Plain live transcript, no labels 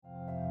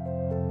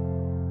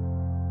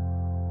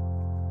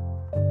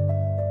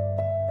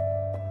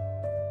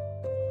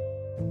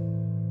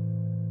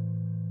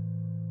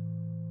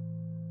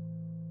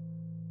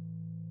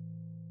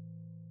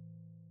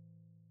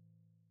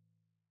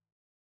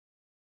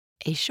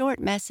A short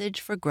message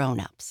for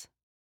grown-ups.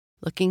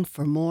 Looking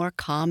for more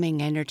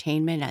calming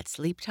entertainment at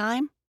sleep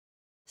time?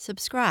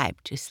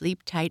 Subscribe to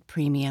Sleep Tight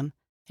Premium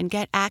and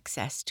get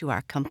access to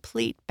our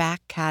complete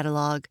back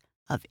catalog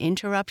of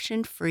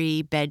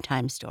interruption-free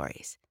bedtime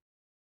stories,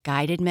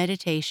 guided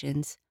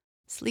meditations,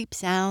 sleep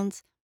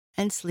sounds,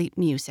 and sleep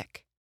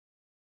music.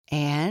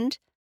 And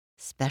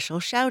special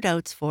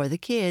shout-outs for the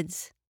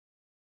kids.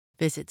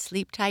 Visit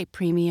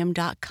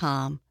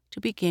sleeptightpremium.com to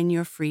begin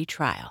your free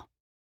trial.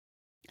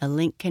 A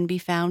link can be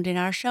found in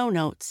our show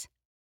notes.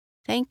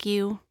 Thank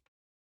you.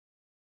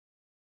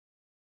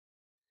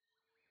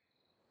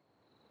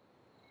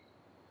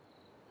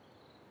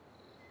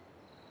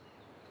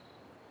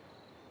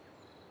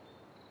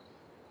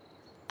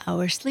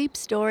 Our sleep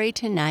story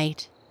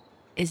tonight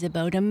is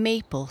about a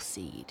maple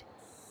seed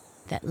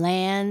that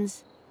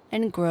lands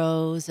and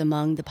grows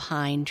among the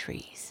pine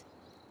trees.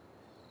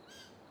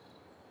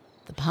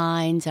 The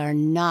pines are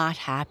not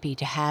happy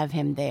to have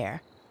him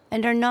there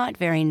and are not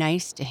very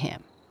nice to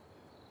him.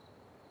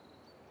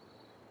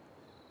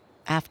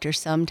 After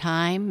some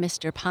time,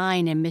 Mr.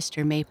 Pine and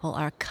Mr. Maple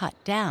are cut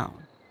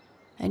down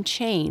and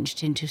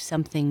changed into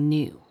something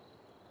new.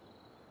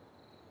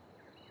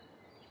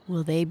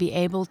 Will they be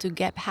able to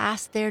get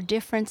past their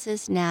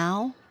differences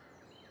now?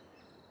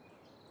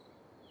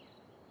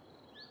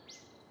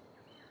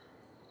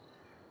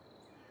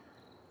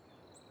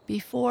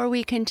 Before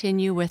we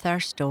continue with our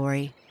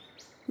story,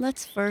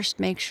 let's first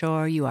make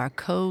sure you are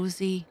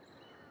cozy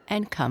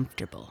and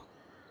comfortable.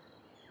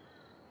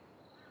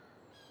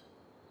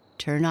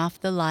 Turn off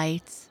the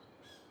lights,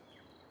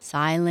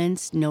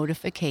 silence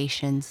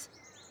notifications.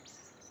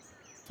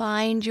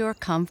 Find your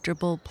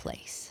comfortable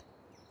place,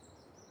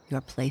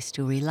 your place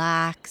to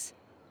relax,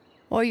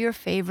 or your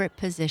favorite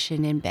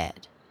position in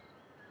bed.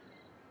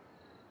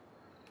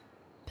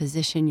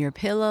 Position your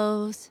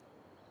pillows,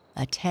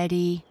 a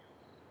teddy,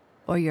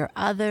 or your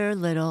other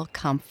little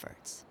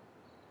comforts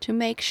to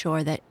make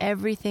sure that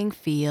everything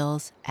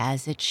feels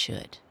as it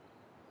should.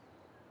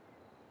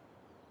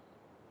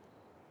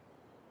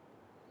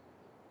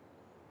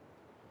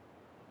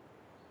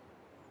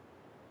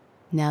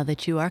 Now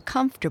that you are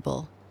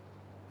comfortable,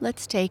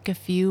 let's take a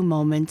few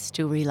moments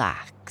to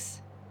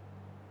relax.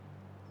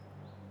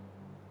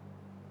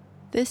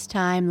 This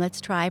time, let's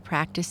try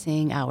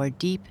practicing our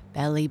deep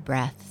belly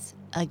breaths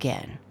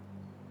again.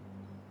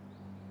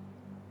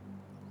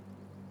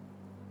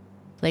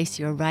 Place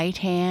your right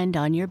hand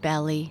on your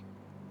belly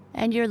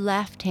and your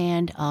left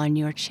hand on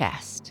your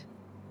chest.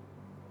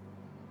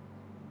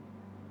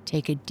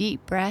 Take a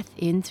deep breath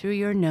in through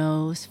your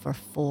nose for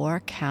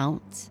 4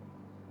 counts.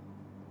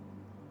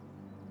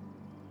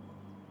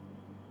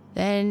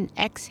 Then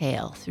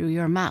exhale through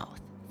your mouth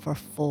for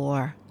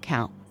 4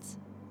 counts.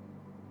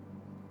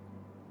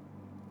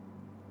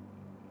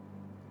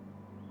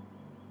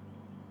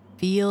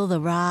 Feel the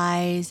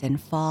rise and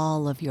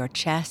fall of your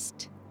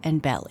chest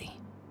and belly.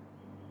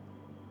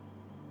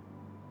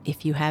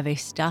 If you have a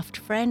stuffed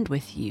friend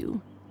with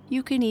you,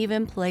 you can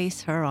even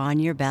place her on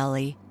your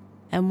belly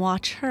and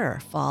watch her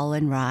fall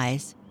and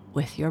rise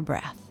with your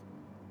breath.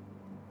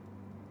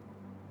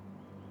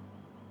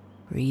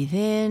 Breathe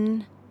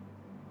in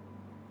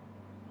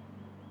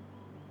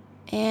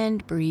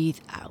and breathe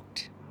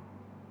out.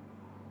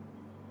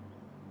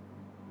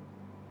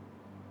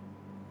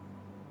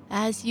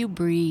 As you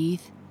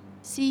breathe,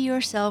 see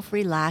yourself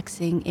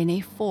relaxing in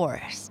a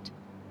forest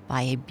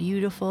by a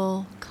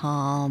beautiful,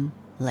 calm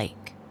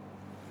lake.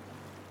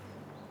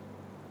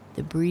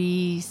 The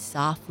breeze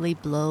softly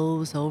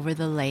blows over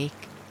the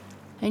lake,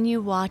 and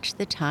you watch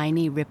the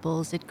tiny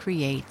ripples it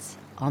creates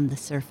on the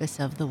surface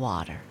of the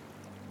water.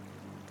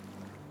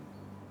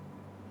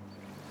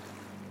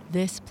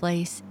 This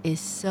place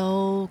is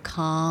so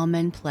calm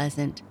and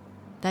pleasant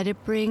that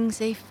it brings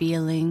a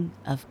feeling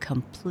of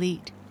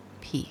complete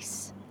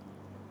peace.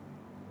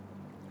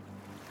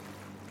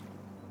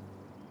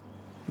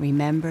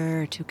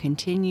 Remember to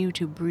continue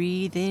to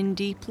breathe in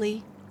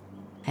deeply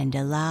and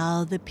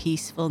allow the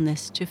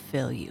peacefulness to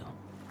fill you.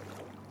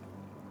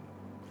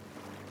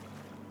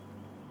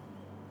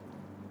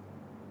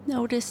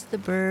 Notice the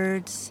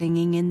birds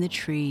singing in the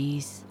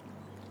trees,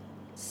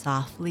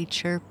 softly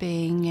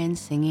chirping and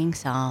singing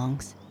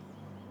songs,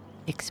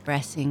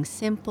 expressing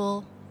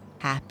simple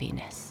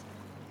happiness.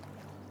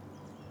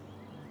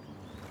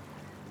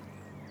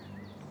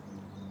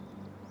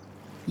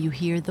 You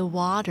hear the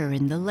water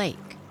in the lake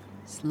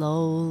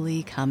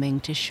slowly coming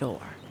to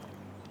shore.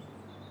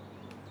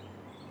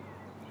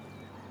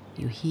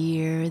 You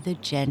hear the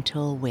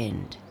gentle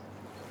wind.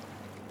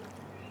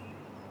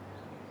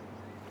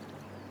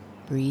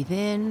 Breathe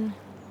in,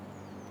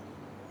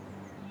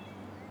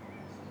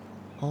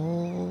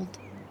 hold,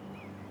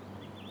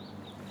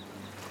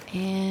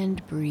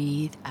 and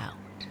breathe out.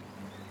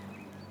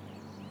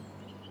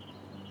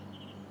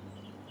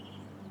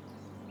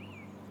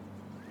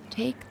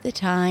 Take the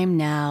time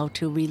now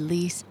to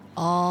release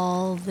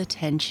all the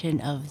tension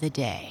of the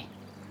day.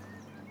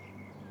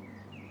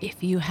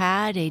 If you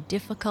had a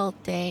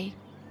difficult day,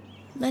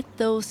 let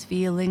those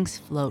feelings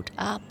float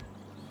up,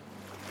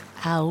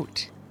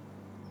 out,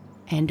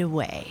 and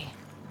away,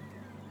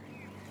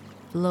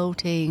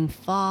 floating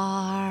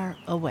far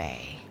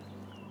away.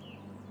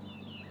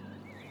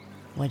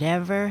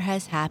 Whatever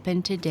has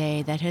happened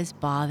today that has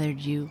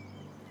bothered you,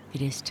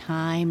 it is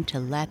time to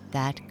let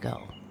that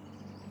go.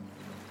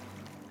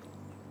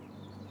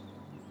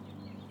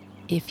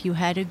 If you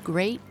had a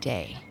great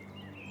day,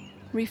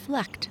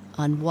 reflect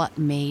on what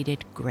made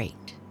it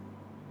great.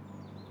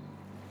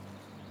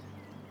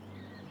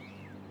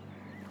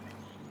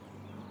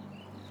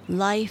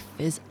 Life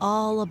is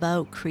all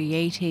about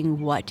creating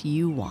what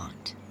you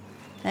want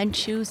and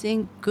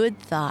choosing good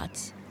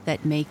thoughts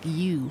that make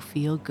you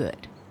feel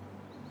good.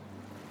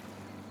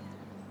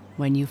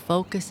 When you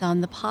focus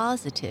on the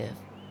positive,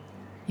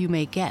 you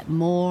may get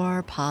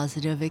more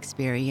positive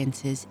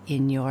experiences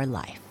in your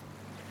life.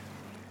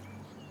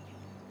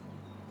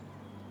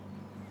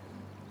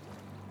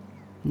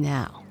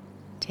 Now,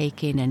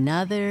 take in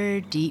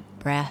another deep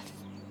breath.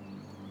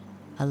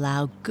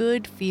 Allow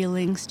good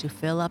feelings to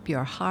fill up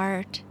your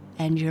heart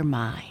and your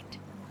mind.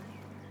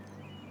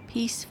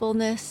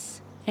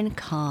 Peacefulness and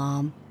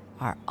calm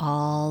are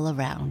all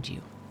around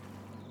you.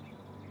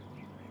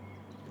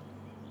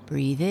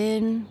 Breathe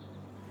in.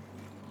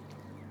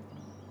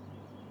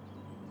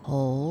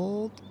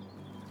 Hold.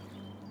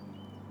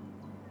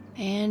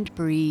 And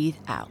breathe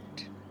out.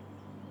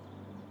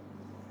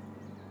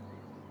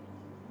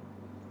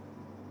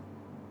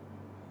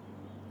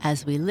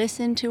 As we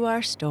listen to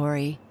our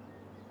story,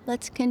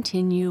 let's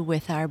continue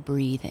with our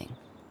breathing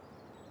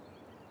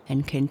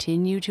and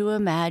continue to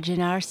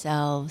imagine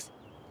ourselves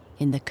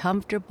in the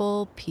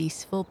comfortable,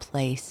 peaceful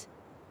place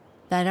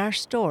that our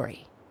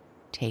story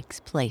takes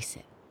place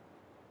in.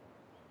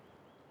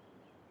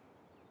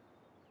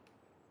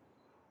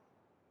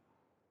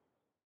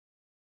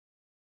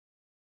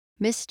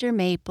 Mr.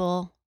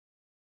 Maple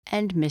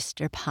and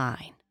Mr.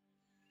 Pine.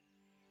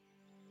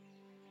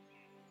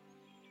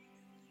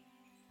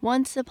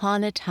 Once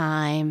upon a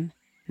time,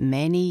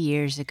 many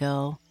years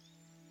ago,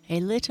 a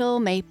little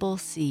maple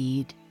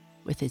seed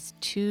with its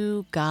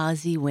 2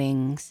 gauzy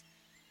wings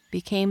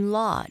became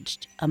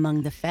lodged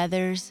among the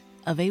feathers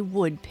of a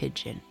wood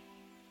pigeon,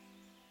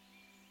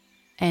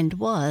 and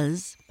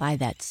was, by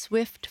that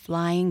swift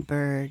flying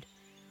bird,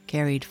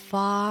 carried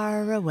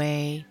far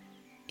away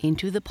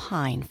into the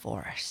pine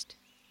forest.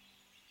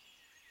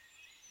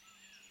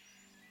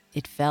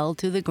 It fell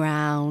to the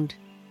ground,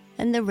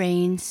 and the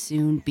rain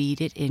soon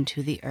beat it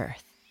into the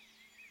earth.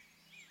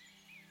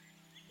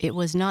 It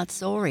was not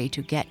sorry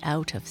to get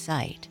out of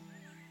sight,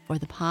 for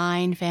the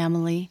pine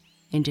family,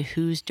 into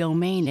whose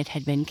domain it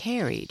had been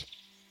carried,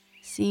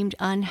 seemed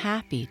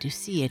unhappy to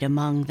see it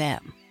among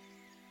them.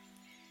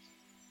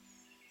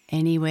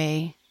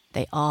 Anyway,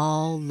 they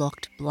all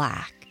looked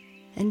black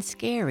and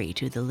scary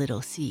to the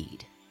little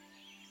seed.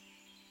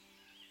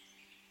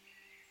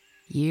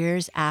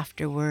 Years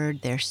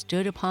afterward, there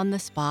stood upon the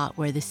spot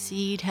where the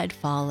seed had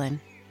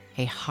fallen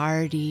a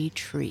hardy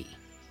tree,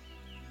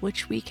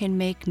 which we can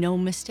make no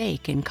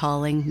mistake in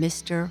calling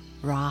Mr.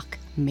 Rock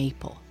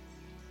Maple.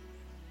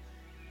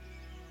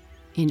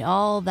 In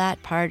all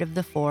that part of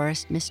the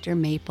forest, Mr.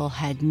 Maple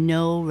had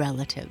no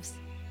relatives.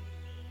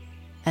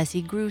 As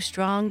he grew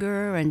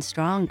stronger and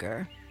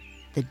stronger,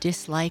 the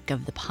dislike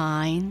of the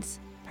pines,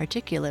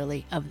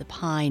 particularly of the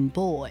pine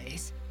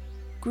boys,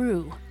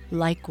 grew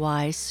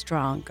likewise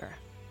stronger.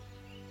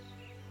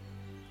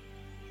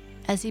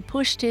 As he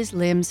pushed his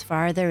limbs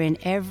farther in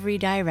every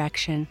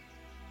direction,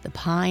 the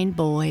pine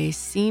boys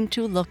seemed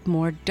to look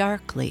more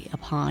darkly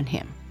upon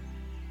him.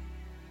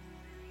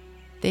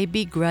 They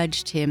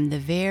begrudged him the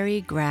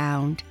very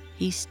ground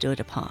he stood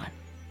upon.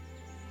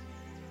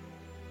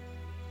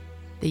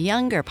 The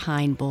younger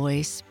pine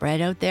boys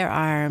spread out their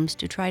arms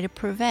to try to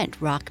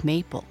prevent Rock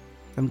Maple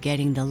from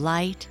getting the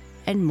light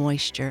and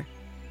moisture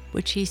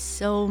which he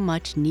so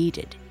much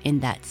needed in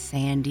that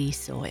sandy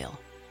soil.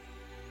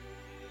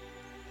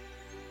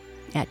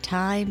 At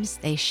times,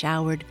 they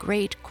showered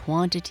great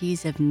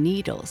quantities of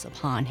needles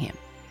upon him,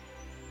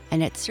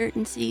 and at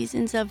certain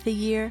seasons of the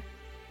year,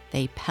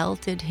 they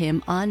pelted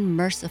him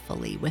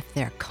unmercifully with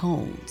their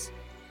cones,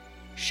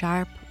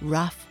 sharp,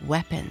 rough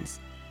weapons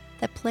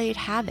that played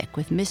havoc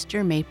with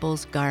Mr.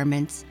 Maple's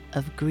garments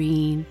of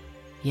green,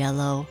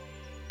 yellow,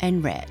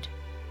 and red.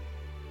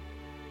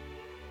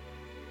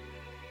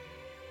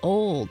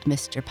 Old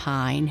Mr.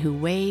 Pine, who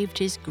waved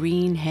his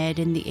green head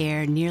in the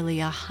air nearly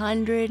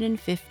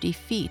 150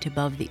 feet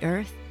above the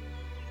earth,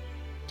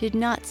 did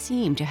not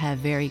seem to have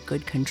very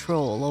good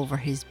control over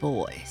his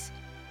boys.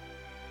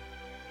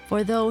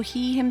 For though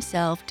he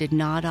himself did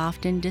not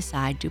often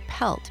decide to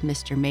pelt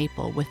Mr.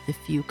 Maple with the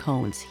few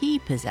cones he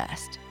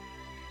possessed,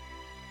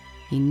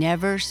 he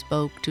never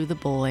spoke to the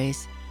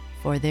boys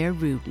for their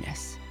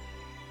rudeness.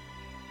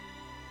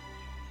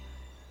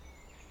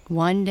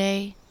 One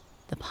day,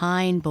 the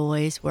Pine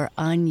boys were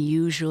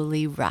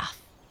unusually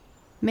rough,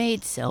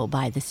 made so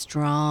by the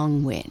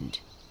strong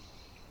wind.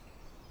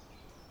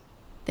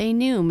 They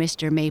knew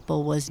Mr.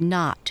 Maple was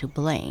not to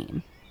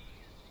blame,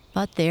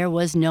 but there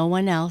was no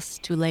one else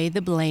to lay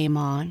the blame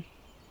on,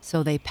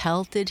 so they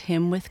pelted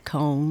him with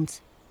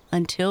cones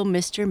until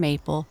Mr.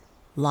 Maple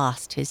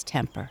lost his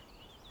temper.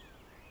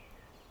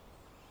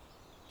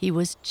 He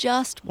was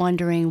just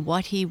wondering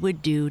what he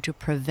would do to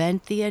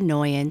prevent the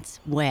annoyance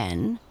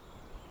when,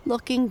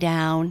 looking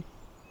down,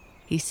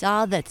 he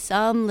saw that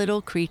some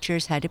little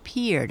creatures had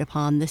appeared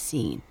upon the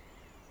scene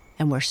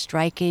and were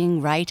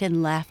striking right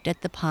and left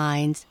at the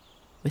pines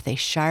with a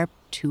sharp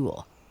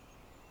tool,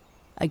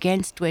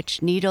 against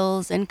which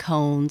needles and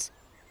cones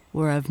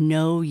were of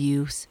no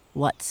use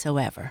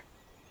whatsoever.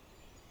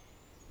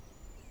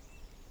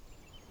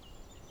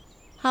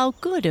 "How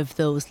good of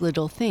those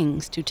little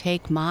things to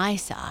take my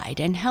side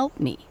and help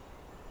me,"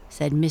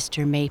 said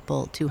Mr.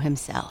 Maple to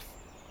himself.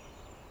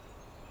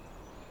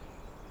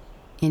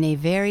 In a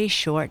very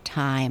short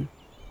time,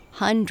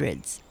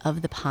 hundreds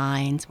of the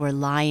pines were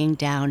lying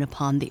down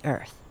upon the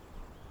earth.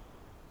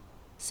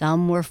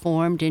 Some were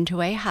formed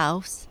into a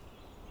house,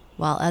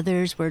 while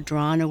others were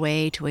drawn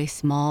away to a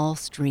small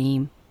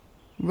stream,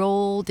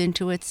 rolled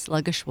into its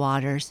sluggish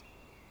waters,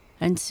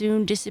 and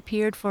soon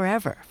disappeared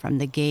forever from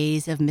the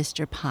gaze of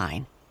Mr.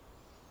 Pine,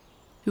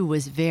 who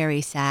was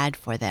very sad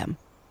for them,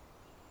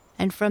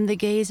 and from the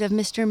gaze of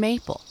Mr.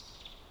 Maple,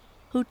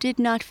 who did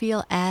not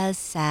feel as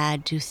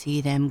sad to see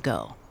them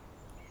go.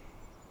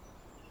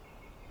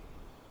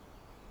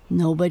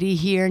 "Nobody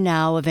here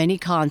now of any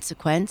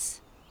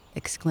consequence,"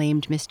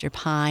 exclaimed Mr.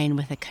 Pine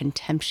with a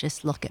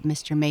contemptuous look at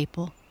Mr.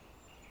 Maple.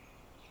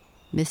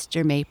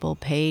 Mr. Maple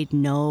paid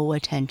no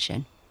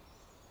attention.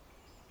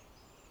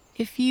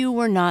 "If you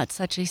were not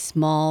such a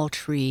small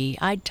tree,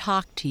 I'd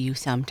talk to you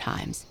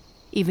sometimes,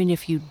 even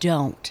if you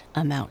don't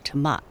amount to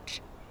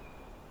much,"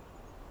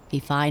 he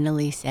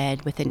finally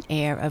said with an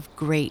air of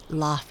great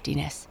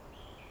loftiness.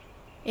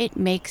 "It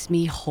makes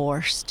me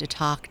hoarse to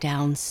talk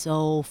down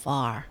so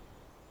far."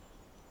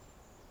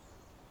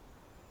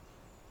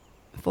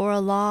 For a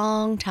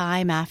long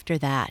time after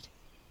that,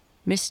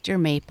 Mr.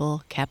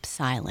 Maple kept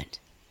silent,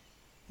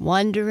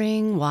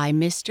 wondering why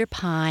Mr.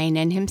 Pine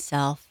and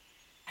himself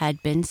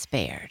had been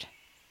spared.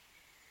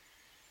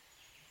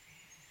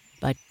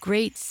 But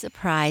great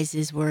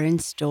surprises were in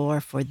store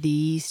for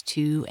these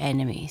two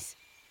enemies.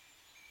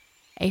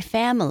 A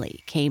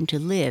family came to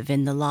live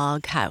in the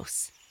log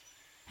house,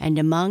 and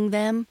among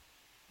them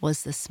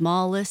was the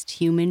smallest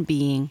human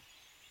being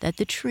that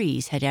the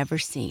trees had ever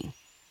seen,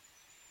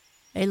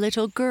 a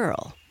little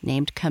girl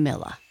named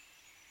Camilla.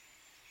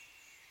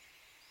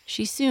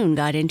 She soon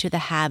got into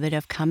the habit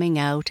of coming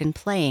out and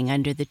playing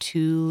under the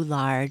two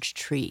large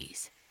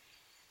trees.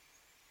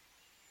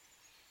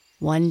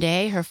 One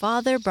day her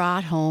father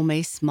brought home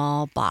a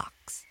small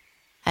box,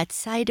 at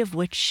sight of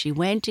which she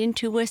went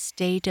into a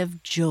state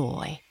of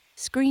joy,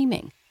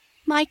 screaming,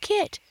 "My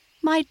Kit!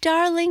 My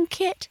darling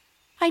Kit!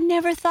 I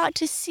never thought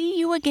to see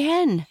you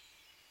again!"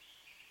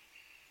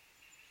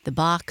 The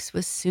box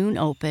was soon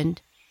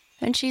opened,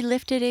 and she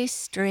lifted a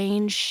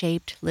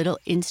strange-shaped little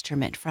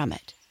instrument from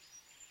it.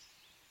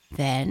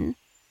 Then,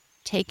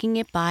 taking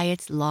it by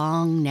its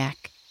long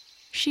neck,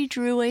 she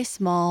drew a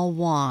small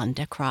wand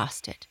across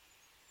it,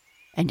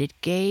 and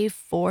it gave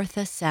forth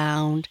a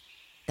sound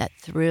that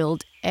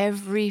thrilled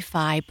every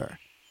fiber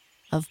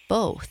of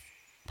both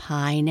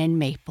Pine and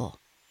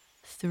Maple,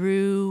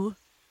 through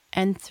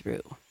and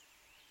through.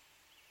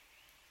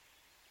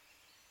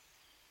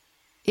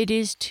 It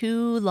is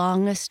too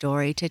long a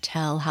story to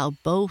tell how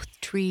both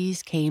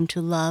trees came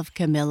to love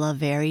Camilla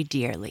very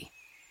dearly.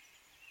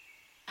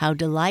 How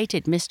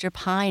delighted Mr.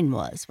 Pine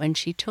was when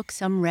she took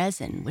some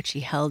resin which he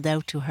held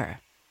out to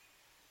her.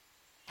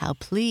 How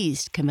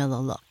pleased Camilla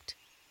looked.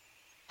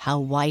 How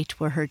white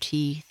were her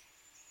teeth,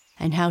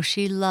 and how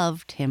she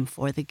loved him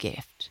for the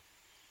gift.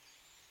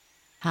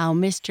 How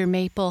Mr.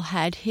 Maple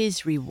had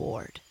his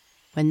reward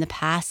when the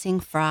passing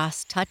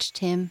frost touched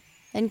him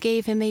and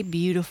gave him a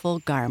beautiful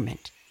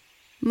garment,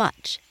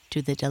 much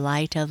to the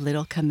delight of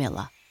little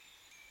Camilla.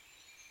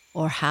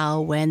 Or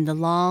how, when the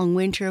long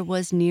winter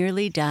was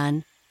nearly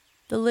done,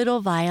 the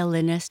little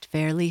violinist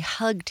fairly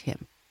hugged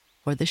him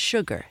for the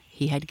sugar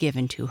he had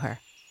given to her.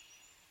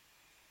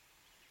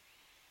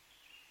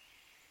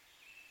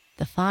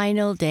 The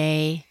final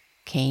day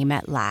came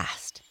at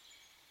last.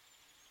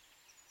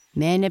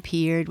 Men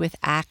appeared with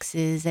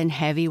axes and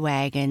heavy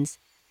wagons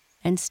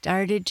and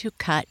started to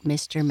cut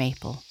Mr.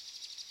 Maple.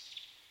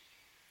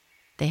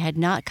 They had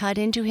not cut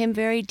into him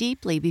very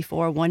deeply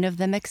before one of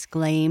them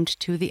exclaimed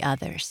to the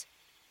others,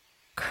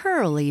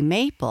 "Curly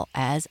Maple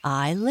as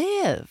I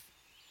live!"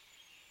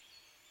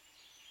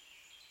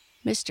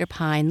 Mr.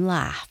 Pine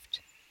laughed.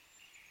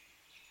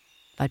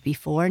 But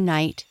before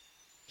night,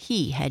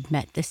 he had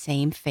met the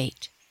same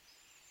fate.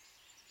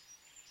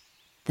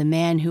 The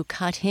man who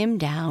cut him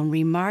down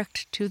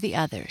remarked to the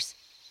others,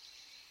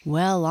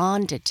 "Well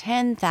on to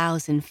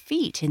 10,000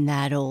 feet in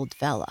that old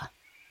fella."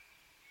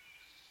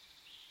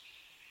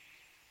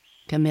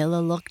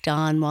 Camilla looked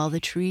on while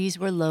the trees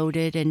were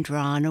loaded and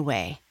drawn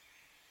away,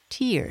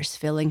 tears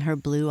filling her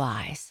blue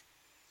eyes.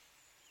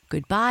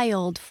 "Goodbye,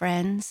 old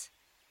friends,"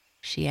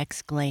 she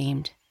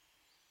exclaimed.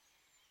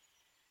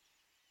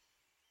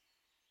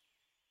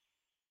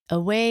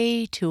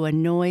 Away to a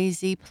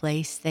noisy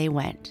place they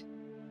went.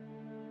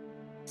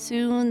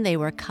 Soon they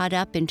were cut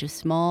up into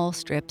small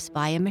strips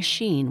by a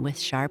machine with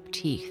sharp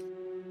teeth.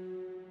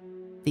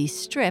 These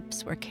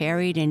strips were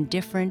carried in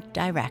different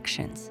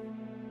directions,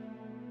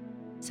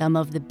 some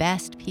of the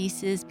best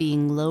pieces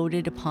being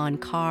loaded upon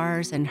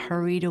cars and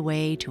hurried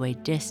away to a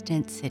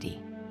distant city.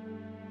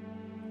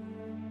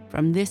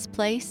 From this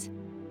place,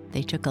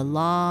 they took a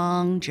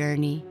long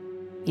journey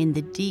in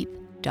the deep,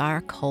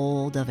 dark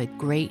hold of a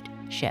great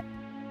ship,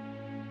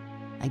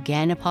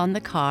 again upon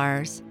the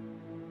cars,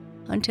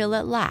 until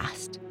at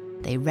last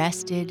they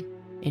rested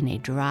in a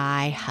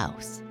dry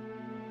house.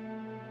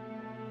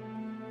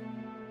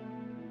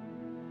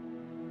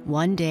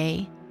 One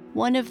day,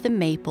 one of the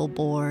maple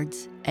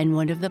boards and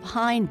one of the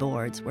pine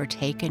boards were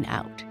taken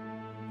out,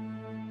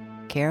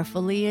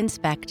 carefully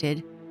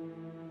inspected,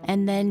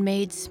 and then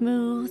made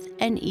smooth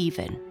and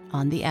even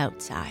on the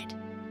outside.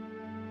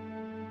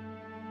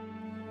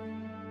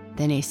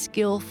 Then a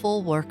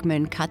skillful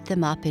workman cut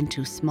them up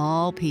into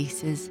small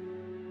pieces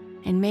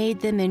and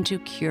made them into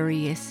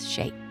curious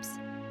shapes.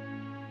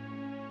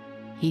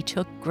 He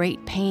took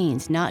great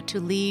pains not to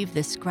leave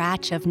the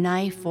scratch of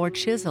knife or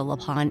chisel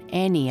upon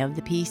any of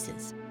the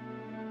pieces.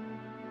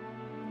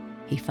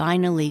 He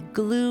finally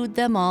glued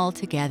them all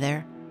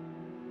together,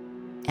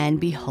 and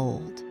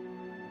behold,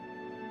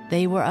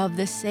 they were of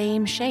the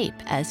same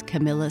shape as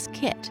Camilla's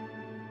kit,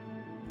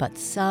 but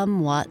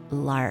somewhat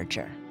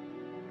larger.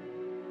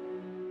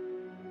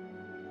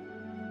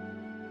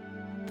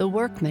 The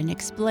workman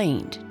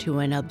explained to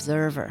an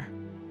observer,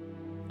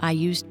 "I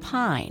used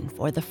pine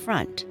for the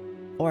front,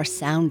 or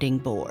sounding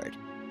board,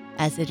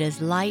 as it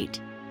is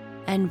light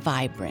and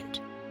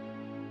vibrant.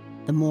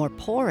 The more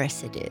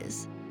porous it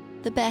is,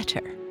 the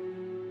better.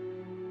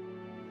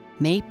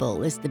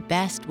 Maple is the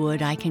best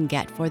wood I can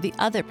get for the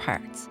other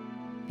parts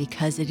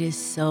because it is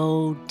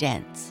so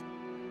dense,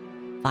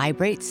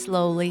 vibrates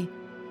slowly,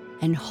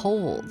 and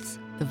holds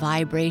the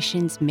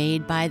vibrations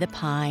made by the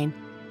pine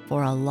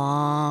for a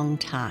long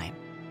time,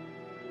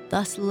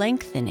 thus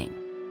lengthening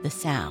the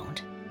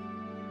sound."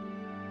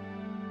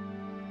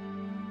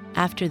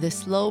 After the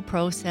slow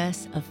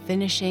process of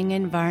finishing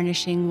and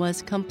varnishing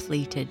was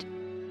completed,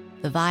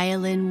 the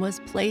violin was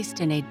placed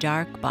in a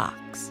dark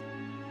box,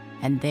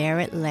 and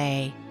there it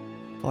lay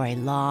for a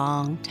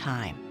long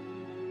time.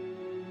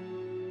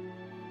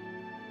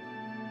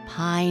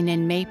 Pine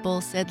and maple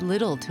said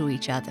little to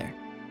each other.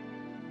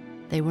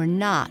 They were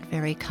not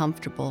very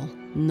comfortable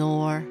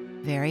nor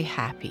very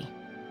happy.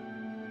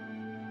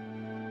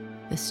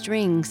 The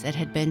strings that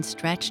had been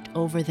stretched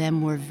over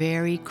them were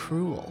very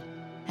cruel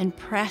and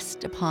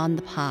pressed upon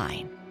the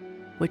pine,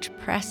 which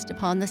pressed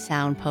upon the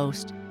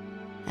soundpost,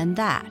 and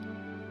that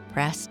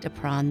pressed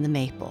upon the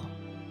maple.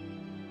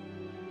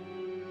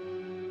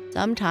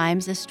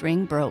 Sometimes a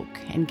string broke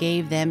and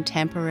gave them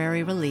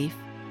temporary relief,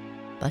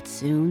 but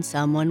soon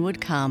someone would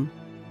come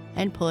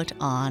and put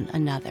on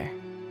another.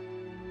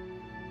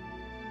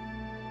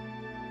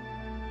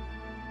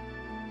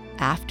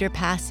 After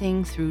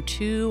passing through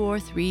 2 or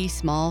 3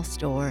 small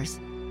stores,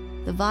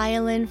 the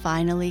violin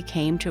finally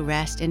came to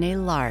rest in a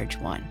large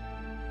one,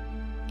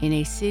 in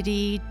a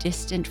city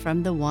distant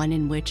from the one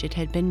in which it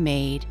had been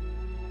made,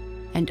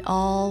 and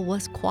all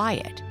was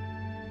quiet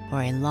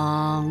for a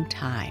long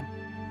time.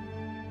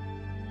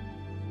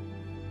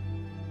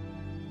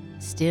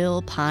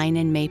 Still, pine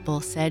and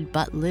maple said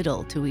but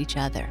little to each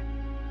other.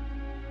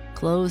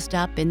 Closed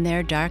up in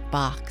their dark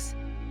box,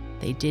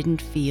 they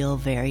didn't feel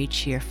very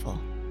cheerful.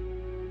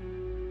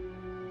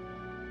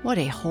 "What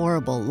a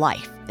horrible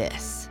life,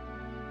 this,"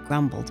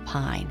 grumbled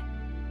Pine.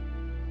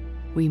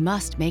 "We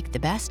must make the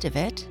best of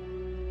it,"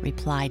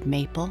 replied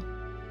Maple.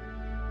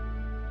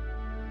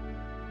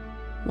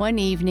 One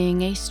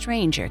evening, a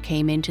stranger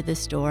came into the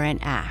store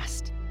and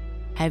asked,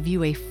 "Have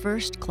you a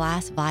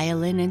first-class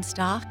violin in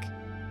stock?"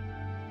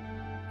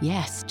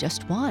 "Yes,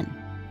 just one.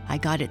 I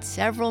got it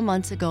several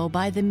months ago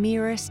by the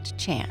merest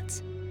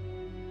chance.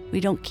 We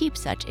don't keep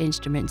such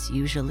instruments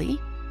usually,"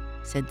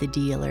 said the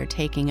dealer,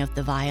 taking of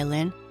the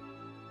violin.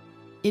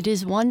 "It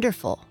is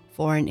wonderful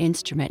for an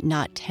instrument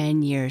not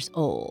 10 years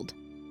old."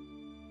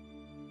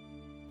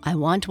 "I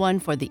want one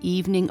for the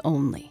evening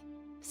only,"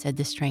 said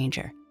the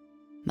stranger.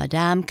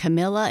 "Madame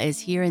Camilla is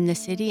here in the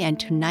city and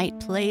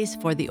tonight plays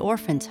for the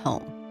orphans'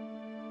 home.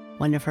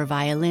 One of her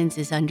violins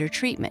is under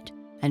treatment,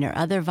 and her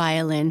other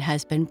violin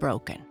has been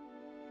broken."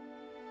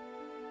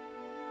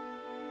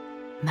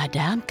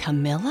 "Madame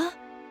Camilla?"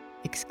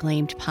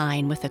 exclaimed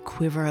Pine with a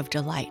quiver of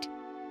delight.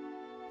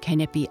 "Can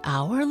it be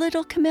our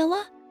little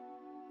Camilla?"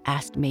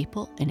 asked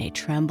Maple in a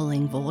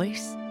trembling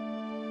voice.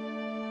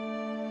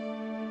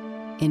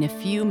 In a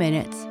few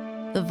minutes,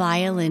 the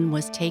violin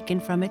was taken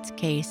from its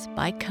case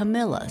by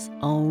Camilla's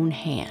own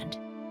hand.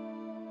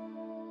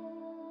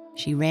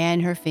 She ran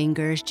her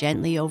fingers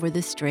gently over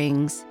the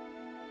strings,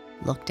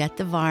 looked at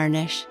the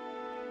varnish,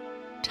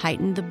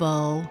 tightened the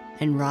bow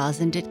and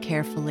rosined it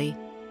carefully,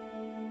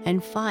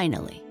 and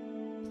finally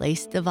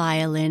placed the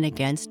violin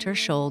against her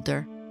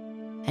shoulder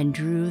and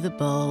drew the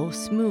bow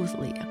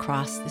smoothly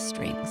across the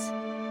strings.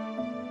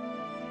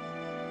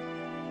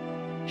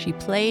 she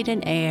played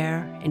an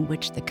air in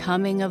which the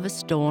coming of a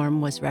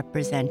storm was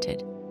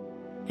represented,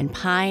 and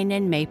Pine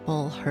and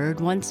Maple heard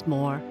once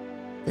more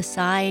the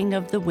sighing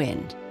of the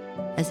wind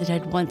as it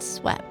had once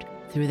swept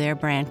through their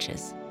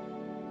branches.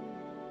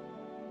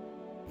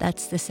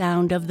 "That's the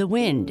sound of the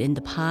wind in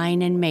the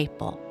pine and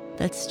maple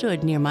that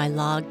stood near my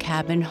log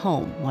cabin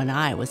home when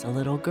I was a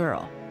little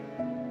girl,"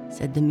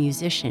 said the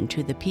musician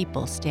to the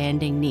people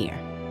standing near.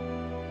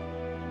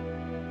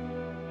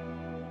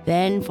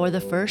 Then, for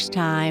the first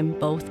time,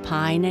 both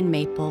Pine and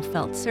Maple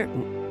felt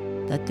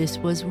certain that this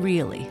was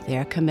really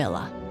their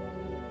Camilla.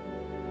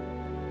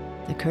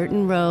 The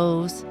curtain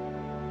rose,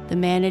 the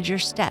manager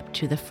stepped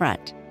to the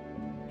front,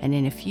 and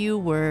in a few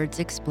words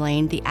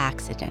explained the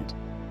accident,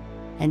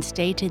 and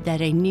stated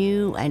that a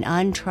new and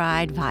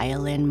untried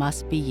violin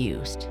must be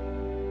used.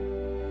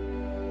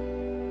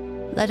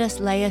 "Let us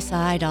lay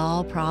aside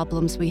all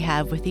problems we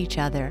have with each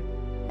other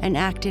and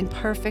act in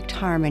perfect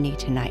harmony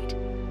tonight,"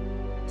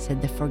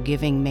 said the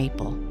forgiving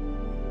Maple.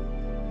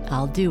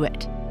 "I'll do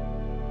it,"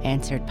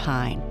 answered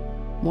Pine,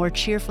 more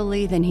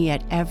cheerfully than he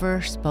had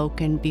ever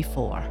spoken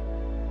before.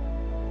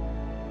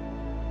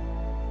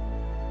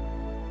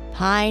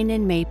 Pine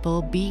and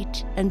Maple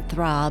beat and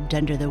throbbed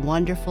under the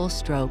wonderful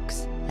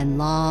strokes and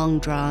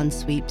long-drawn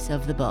sweeps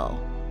of the bow.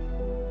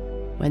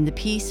 When the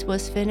piece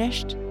was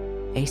finished,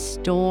 a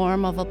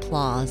storm of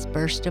applause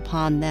burst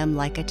upon them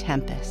like a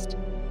tempest.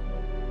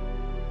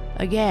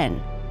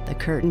 Again, the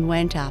curtain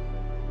went up,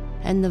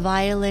 and the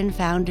violin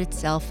found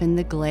itself in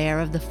the glare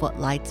of the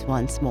footlights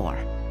once more.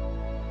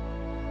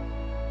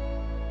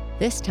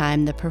 This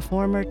time the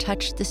performer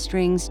touched the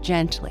strings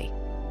gently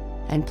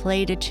and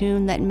played a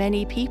tune that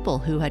many people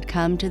who had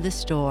come to the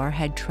store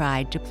had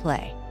tried to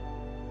play.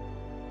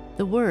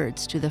 The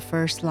words to the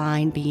first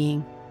line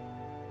being,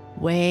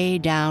 "Way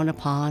down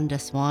upon the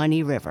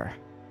Swanee River."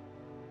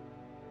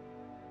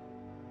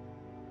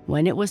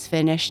 When it was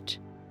finished,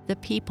 the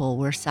people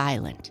were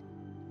silent,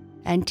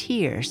 and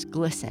tears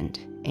glistened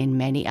in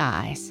many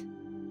eyes.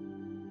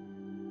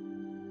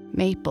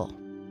 "Maple,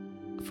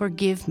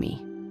 forgive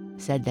me,"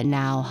 said the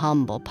now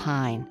humble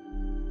Pine.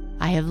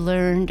 "I have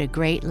learned a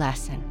great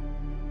lesson,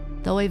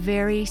 though a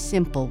very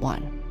simple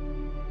one.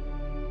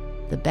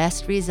 The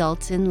best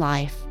results in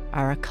life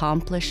are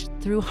accomplished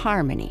through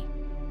harmony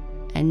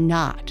and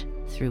not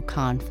through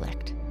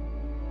conflict."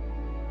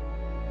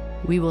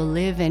 "We will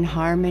live in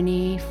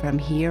harmony from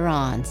here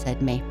on,"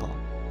 said Maple.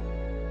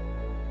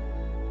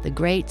 The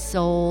great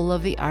soul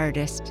of the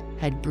artist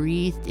had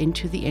breathed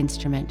into the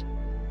instrument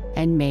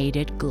and made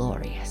it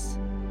glorious.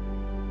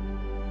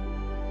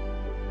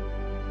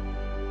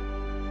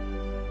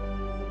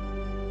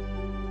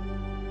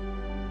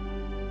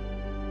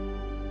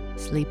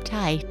 Sleep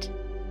tight.